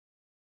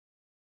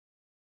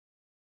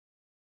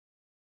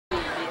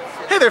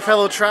Hey there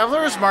fellow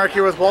travelers, Mark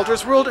here with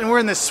Wolters World, and we're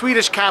in the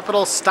Swedish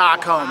capital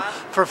Stockholm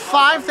for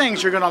 5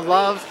 things you're going to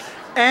love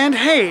and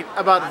hate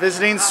about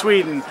visiting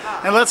Sweden.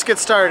 And let's get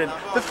started.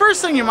 The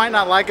first thing you might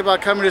not like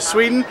about coming to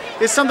Sweden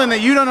is something that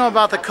you don't know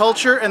about the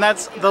culture, and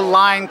that's the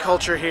line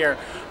culture here.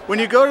 When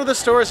you go to the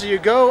stores or you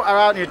go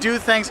out and you do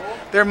things,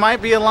 there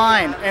might be a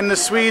line, and the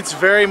Swedes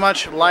very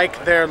much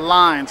like their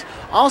lines.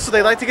 Also,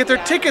 they like to get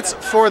their tickets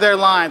for their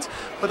lines.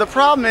 But the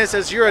problem is,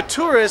 as you're a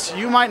tourist,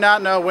 you might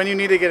not know when you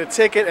need to get a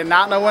ticket and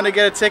not know when to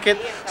get a ticket.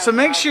 So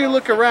make sure you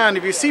look around.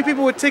 If you see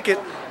people with ticket,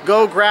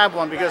 go grab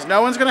one, because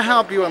no one's going to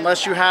help you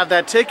unless you have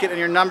that ticket and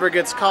your number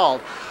gets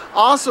called.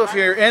 Also, if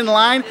you're in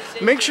line,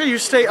 make sure you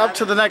stay up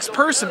to the next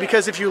person,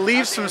 because if you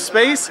leave some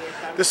space,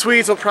 the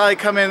Swedes will probably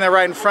come in there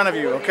right in front of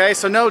you, okay?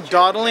 So no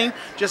dawdling,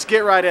 just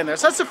get right in there.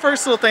 So that's the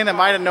first little thing that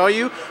might annoy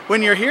you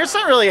when you're here. It's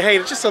not really a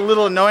hate, it's just a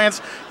little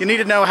annoyance. You need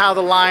to know how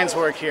the lines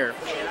work here.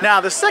 Now,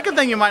 the second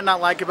thing you might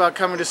not like about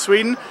coming to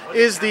Sweden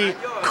is the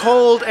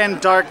cold and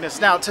darkness.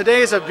 Now,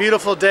 today is a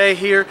beautiful day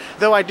here,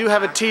 though I do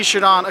have a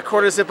t-shirt on, a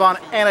quarter zip on,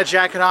 and a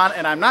jacket on,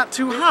 and I'm not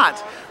too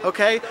hot,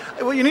 okay?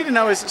 What you need to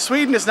know is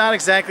Sweden is not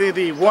exactly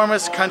the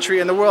warmest country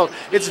in the world.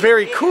 It's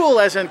very cool,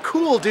 as in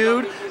cool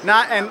dude,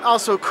 and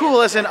also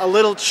cool as in a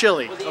little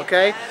chilly,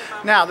 okay?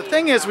 Now, the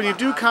thing is, when you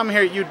do come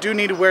here, you do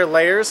need to wear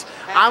layers.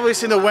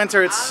 Obviously, in the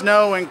winter, it's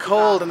snow and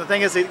cold, and the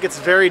thing is, it gets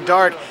very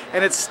dark,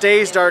 and it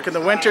stays dark in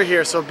the winter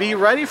here, so be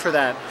ready for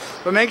that.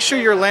 But make sure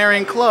you're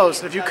layering clothes.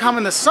 And if you come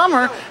in the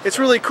summer, it's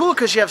really cool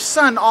because you have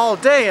sun all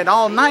day and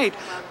all night,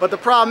 but the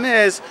problem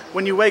is,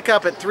 when you wake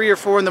up at 3 or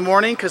 4 in the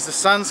morning because the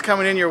sun's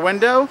coming in your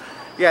window,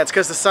 yeah, it's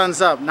because the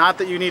sun's up, not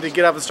that you need to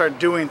get up and start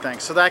doing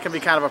things. So that can be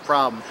kind of a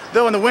problem.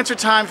 Though in the winter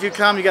time, if you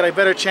come, you got a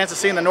better chance of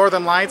seeing the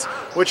northern lights,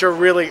 which are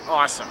really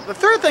awesome. The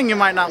third thing you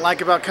might not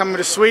like about coming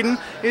to Sweden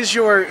is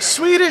your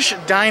Swedish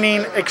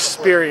dining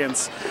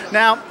experience.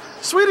 Now,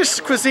 Swedish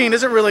cuisine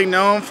isn't really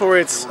known for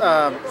its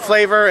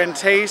flavor and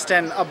taste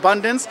and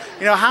abundance.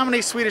 You know, how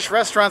many Swedish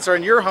restaurants are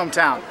in your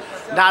hometown?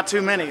 Not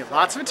too many.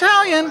 Lots of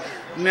Italian,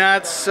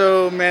 not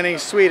so many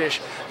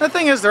Swedish. The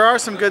thing is, there are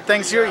some good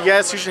things here.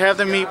 Yes, you should have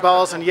the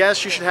meatballs, and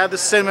yes, you should have the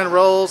cinnamon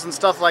rolls and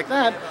stuff like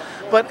that.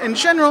 But in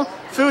general,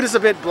 food is a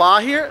bit blah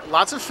here.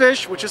 Lots of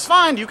fish, which is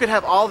fine. You could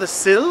have all the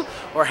sill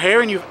or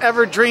herring you've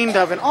ever dreamed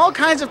of, and all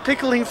kinds of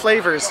pickling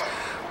flavors.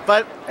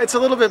 But it's a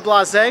little bit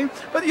blasé,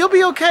 but you'll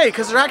be okay,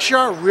 because there actually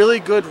are really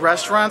good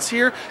restaurants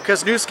here,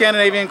 because new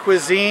Scandinavian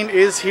cuisine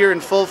is here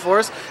in full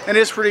force, and it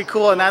is pretty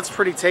cool, and that's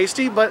pretty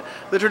tasty. But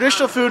the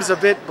traditional food is a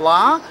bit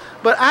blah.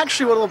 But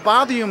actually, what will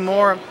bother you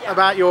more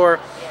about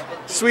your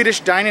Swedish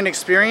dining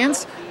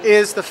experience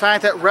is the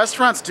fact that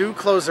restaurants do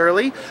close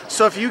early.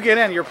 So if you get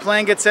in, your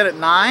plane gets in at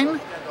 9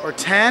 or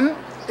 10,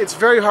 it's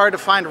very hard to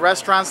find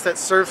restaurants that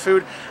serve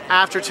food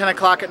after 10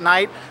 o'clock at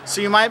night.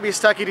 So you might be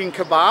stuck eating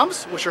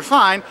kebabs, which are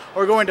fine,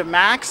 or going to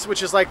Max,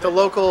 which is like the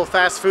local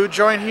fast food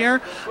joint here.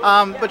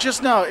 But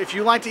just know, if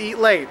you like to eat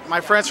late,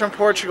 my friends from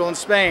Portugal and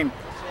Spain,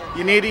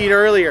 you need to eat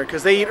earlier,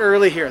 because they eat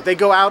early here. They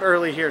go out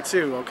early here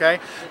too, okay?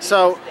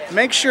 So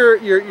make sure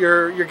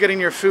you're getting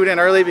your food in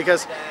early,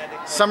 because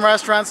some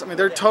restaurants, I mean,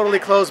 they're totally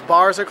closed.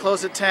 Bars are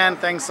closed at 10,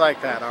 things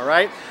like that, all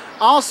right?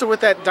 Also,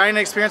 with that dining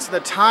experience and the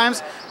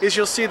times, is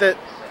you'll see that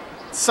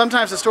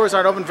sometimes the stores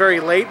aren't open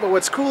very late, but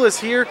what's cool is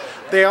here,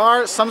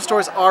 some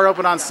stores are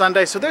open on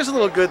Sunday, so there's a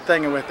little good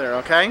thing with there,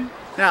 okay?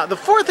 Now, the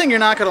fourth thing you're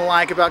not going to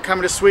like about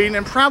coming to Sweden,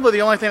 and probably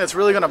the only thing that's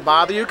really going to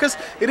bother you, because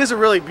it is a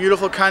really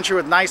beautiful country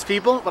with nice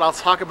people, but I'll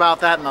talk about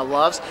that in the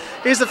loves,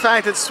 is the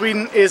fact that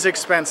Sweden is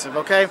expensive,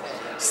 okay?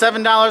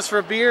 $7 for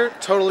a beer,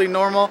 totally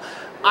normal.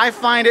 I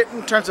find it,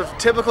 in terms of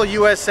typical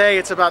USA,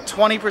 it's about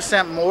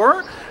 20%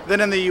 more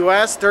than in the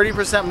US,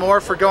 30% more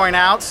for going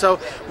out. So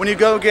when you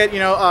go get,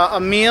 a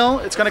meal,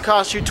 it's going to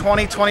cost you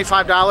 $20,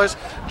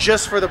 $25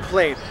 just for the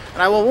plate.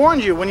 And I will warn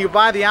you, when you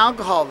buy the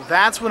alcohol,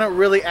 that's when it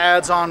really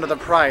adds on to the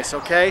price,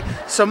 okay?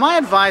 So my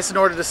advice, in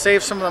order to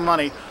save some of the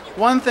money,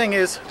 one thing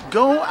is,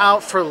 go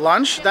out for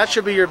lunch. That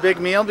should be your big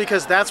meal,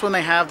 because that's when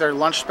they have their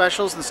lunch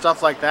specials and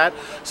stuff like that.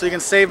 So you can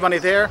save money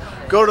there.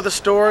 Go to the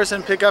stores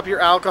and pick up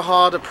your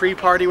alcohol to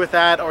pre-party with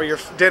that, or your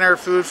dinner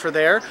food for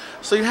there.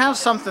 So you have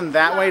something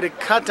that way to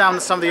cut down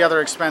some of the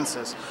other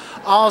expenses.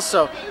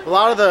 Also, a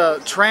lot of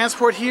the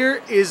transport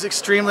here is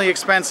extremely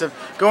expensive.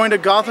 Going to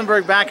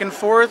Gothenburg back and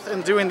forth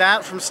and doing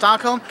that from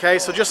Stockholm, okay,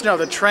 so just know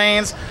the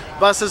trains,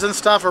 buses and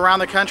stuff around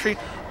the country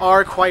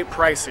are quite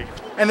pricey.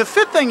 And the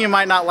fifth thing you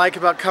might not like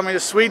about coming to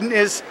Sweden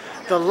is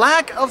the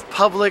lack of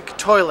public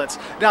toilets.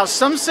 Now,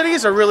 some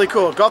cities are really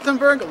cool.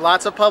 Gothenburg,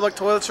 lots of public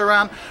toilets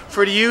around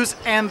for to use,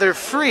 and they're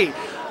free.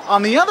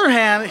 On the other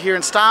hand, here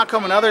in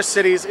Stockholm and other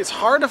cities, it's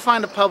hard to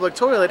find a public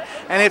toilet,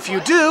 and if you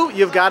do,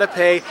 you've got to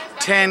pay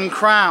 10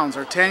 crowns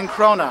or 10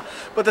 krona.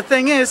 But the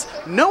thing is,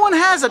 no one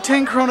has a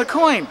 10 krona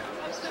coin,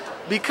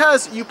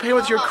 because you pay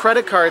with your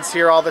credit cards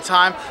here all the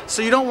time,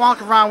 so you don't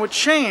walk around with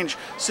change.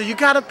 So you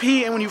gotta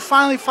pee, and when you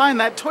finally find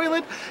that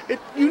toilet,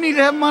 you need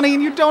to have money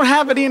and you don't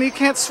have any, and you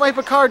can't swipe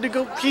a card to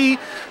go pee,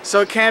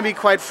 so it can be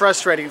quite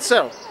frustrating.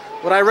 So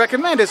what I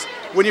recommend is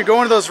when you're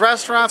going to those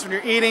restaurants, when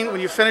you're eating,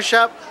 when you finish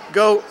up,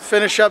 go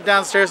finish up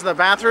downstairs in the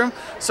bathroom.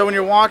 So when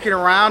you're walking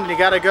around and you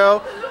gotta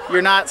go,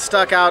 you're not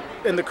stuck out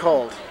in the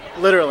cold.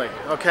 Literally,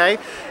 okay?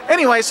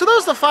 Anyway, so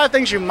those are the 5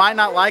 things you might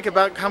not like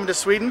about coming to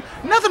Sweden.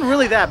 Nothing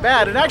really that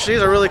bad. It actually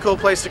is a really cool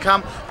place to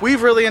come.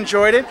 We've really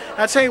enjoyed it. And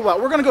I'll tell you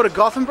what, we're gonna go to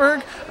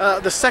Gothenburg,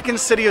 the second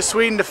city of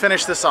Sweden, to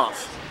finish this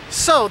off.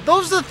 So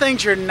those are the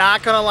things you're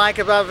not gonna like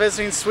about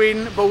visiting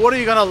Sweden, but what are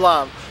you gonna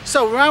love?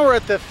 So now we're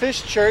at the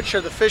fish church, or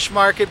the fish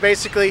market,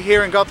 basically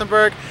here in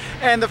Gothenburg.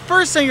 And the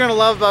first thing you're gonna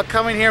love about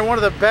coming here, one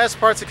of the best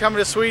parts of coming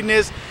to Sweden,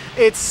 is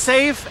it's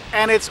safe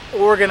and it's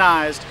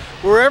organized.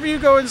 Wherever you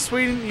go in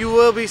Sweden, you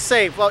will be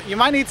safe. Well, you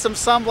might need some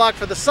sunblock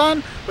for the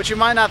sun, which you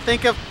might not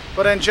think of,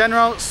 but in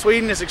general,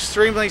 Sweden is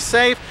extremely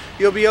safe.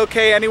 You'll be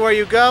okay anywhere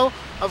you go.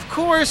 Of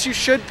course, you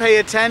should pay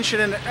attention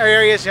in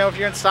areas, you know, if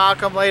you're in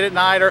Stockholm late at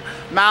night, or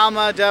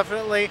Malmö,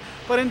 definitely.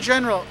 But in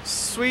general,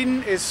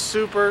 Sweden is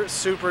super,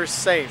 super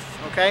safe,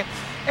 okay?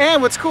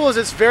 And what's cool is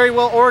it's very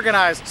well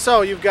organized.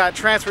 So you've got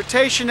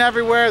transportation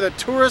everywhere. The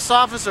tourist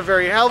office are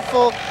very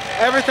helpful.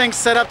 Everything's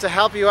set up to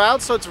help you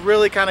out, so it's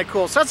really kind of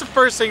cool. So that's the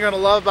first thing you're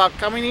gonna love about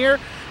coming here.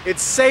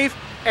 It's safe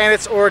and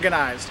it's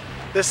organized.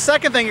 The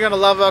second thing you're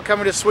gonna love about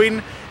coming to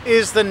Sweden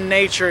is the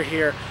nature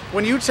here.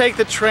 When you take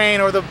the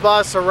train or the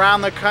bus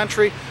around the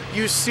country,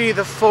 you see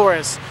the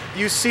forests,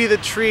 you see the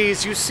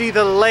trees, you see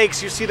the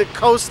lakes, you see the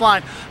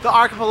coastline, the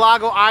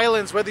archipelago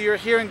islands, whether you're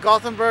here in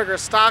Gothenburg or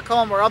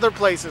Stockholm or other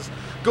places.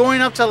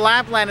 Going up to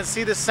Lapland and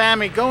see the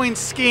Sami, going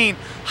skiing,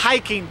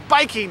 hiking,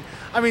 biking,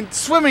 I mean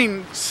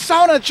swimming,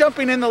 sauna,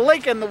 jumping in the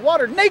lake and the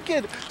water,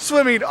 naked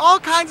swimming, all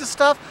kinds of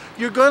stuff.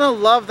 You're gonna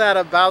love that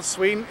about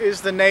Sweden,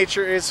 is the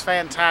nature is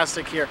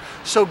fantastic here.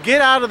 So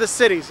get out of the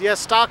cities. Yes,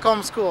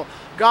 Stockholm's cool,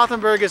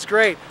 Gothenburg is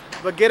great,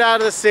 but get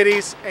out of the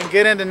cities and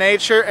get into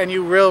nature and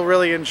you will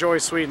really enjoy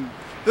Sweden.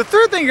 The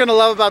third thing you're gonna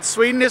love about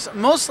Sweden is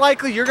most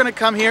likely you're gonna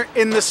come here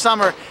in the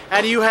summer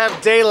and you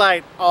have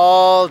daylight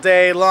all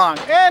day long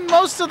and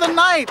most of the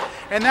night.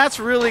 And that's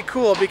really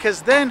cool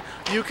because then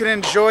you can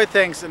enjoy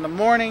things in the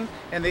morning,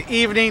 in the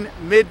evening,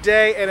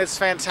 midday, and it's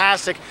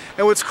fantastic.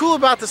 And what's cool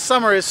about the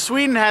summer is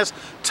Sweden has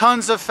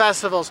tons of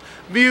festivals,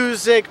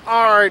 music,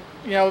 art,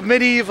 you know,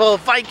 medieval,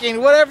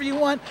 Viking, whatever you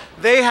want.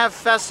 They have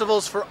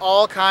festivals for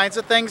all kinds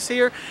of things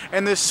here,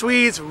 and the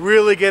Swedes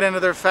really get into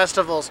their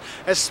festivals,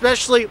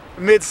 especially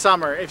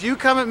midsummer. If you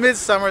come at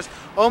midsummers,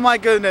 oh my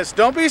goodness,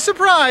 don't be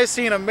surprised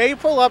seeing a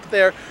maypole up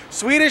there,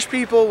 Swedish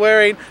people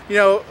wearing, you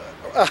know,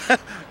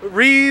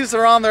 wreaths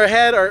around their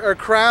head, or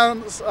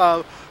crowns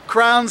of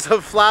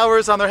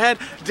flowers on their head,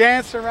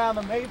 dancing around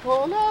the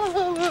maypole,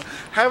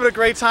 having a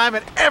great time,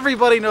 and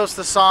everybody knows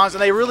the songs,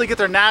 and they really get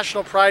their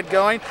national pride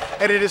going,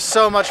 and it is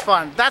so much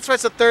fun. That's why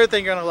it's the third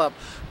thing you're gonna love.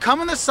 Come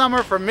in the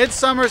summer for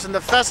midsummers and the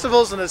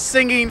festivals and the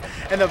singing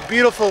and the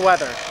beautiful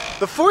weather.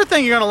 The fourth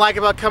thing you're gonna like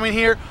about coming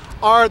here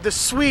are the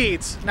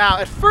Swedes. Now,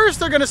 at first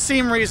they're gonna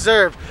seem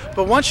reserved,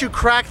 but once you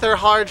crack their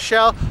hard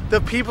shell,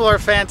 the people are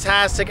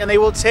fantastic, and they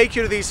will take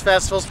you to these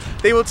festivals,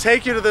 they will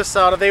take you to the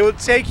sauna, they will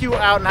take you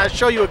out and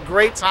show you a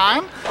great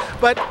time.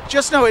 But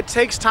just know it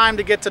takes time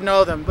to get to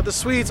know them. But the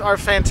Swedes are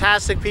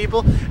fantastic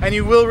people, and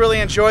you will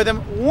really enjoy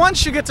them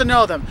once you get to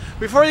know them.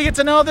 Before you get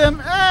to know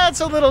them, it's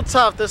a little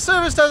tough. The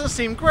service doesn't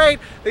seem great,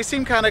 they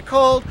seem kind of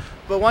cold,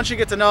 but once you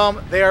get to know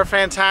them, they are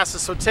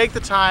fantastic. So take the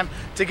time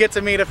to get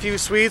to meet a few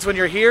Swedes when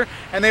you're here,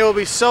 and they will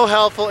be so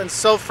helpful and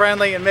so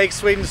friendly and make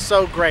Sweden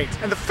so great.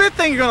 And the fifth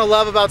thing you're gonna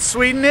love about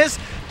Sweden is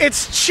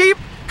it's cheap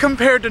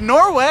compared to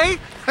Norway.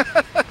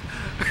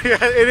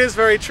 Yeah, it is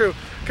very true.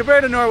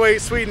 Compared to Norway,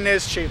 Sweden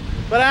is cheap.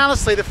 But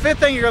honestly, the fifth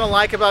thing you're gonna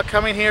like about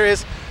coming here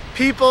is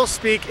people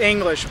speak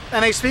English,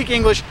 and they speak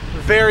English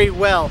very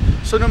well.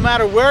 So no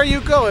matter where you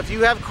go, if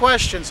you have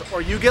questions,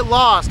 or you get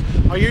lost,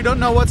 or you don't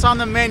know what's on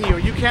the menu, or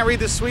you can't read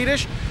the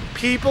Swedish,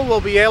 people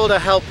will be able to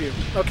help you,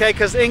 okay?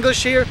 Because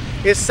English here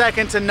is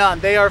second to none.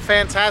 They are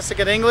fantastic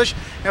at English,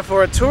 and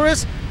for a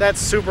tourist,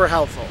 that's super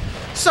helpful.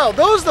 So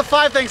those are the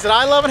 5 things that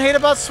I love and hate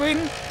about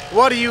Sweden.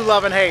 What do you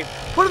love and hate?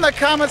 Put in the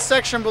comments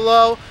section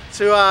below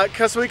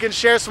because we can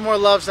share some more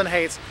loves and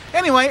hates.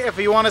 Anyway, if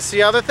you want to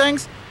see other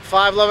things,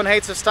 5 love and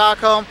hates of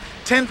Stockholm,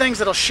 10 things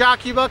that'll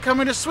shock you about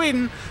coming to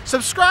Sweden,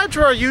 subscribe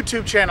to our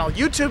YouTube channel,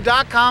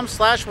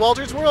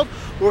 youtube.com/WoltersWorld,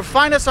 or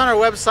find us on our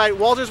website,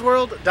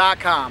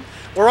 woltersworld.com.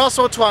 We're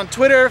also on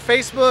Twitter,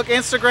 Facebook,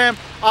 Instagram,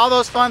 all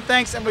those fun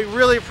things, and we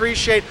really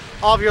appreciate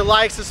all of your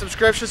likes and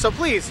subscriptions, so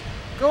please,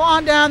 go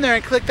on down there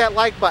and click that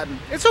like button.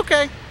 It's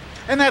okay.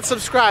 And that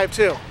subscribe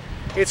too.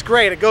 It's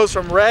great. It goes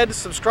from red,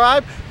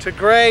 subscribe, to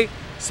gray,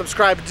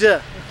 subscribe.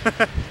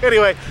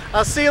 Anyway,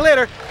 I'll see you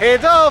later. Hej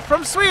då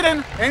from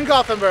Sweden in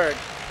Gothenburg.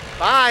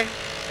 Bye.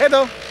 Hej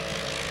då.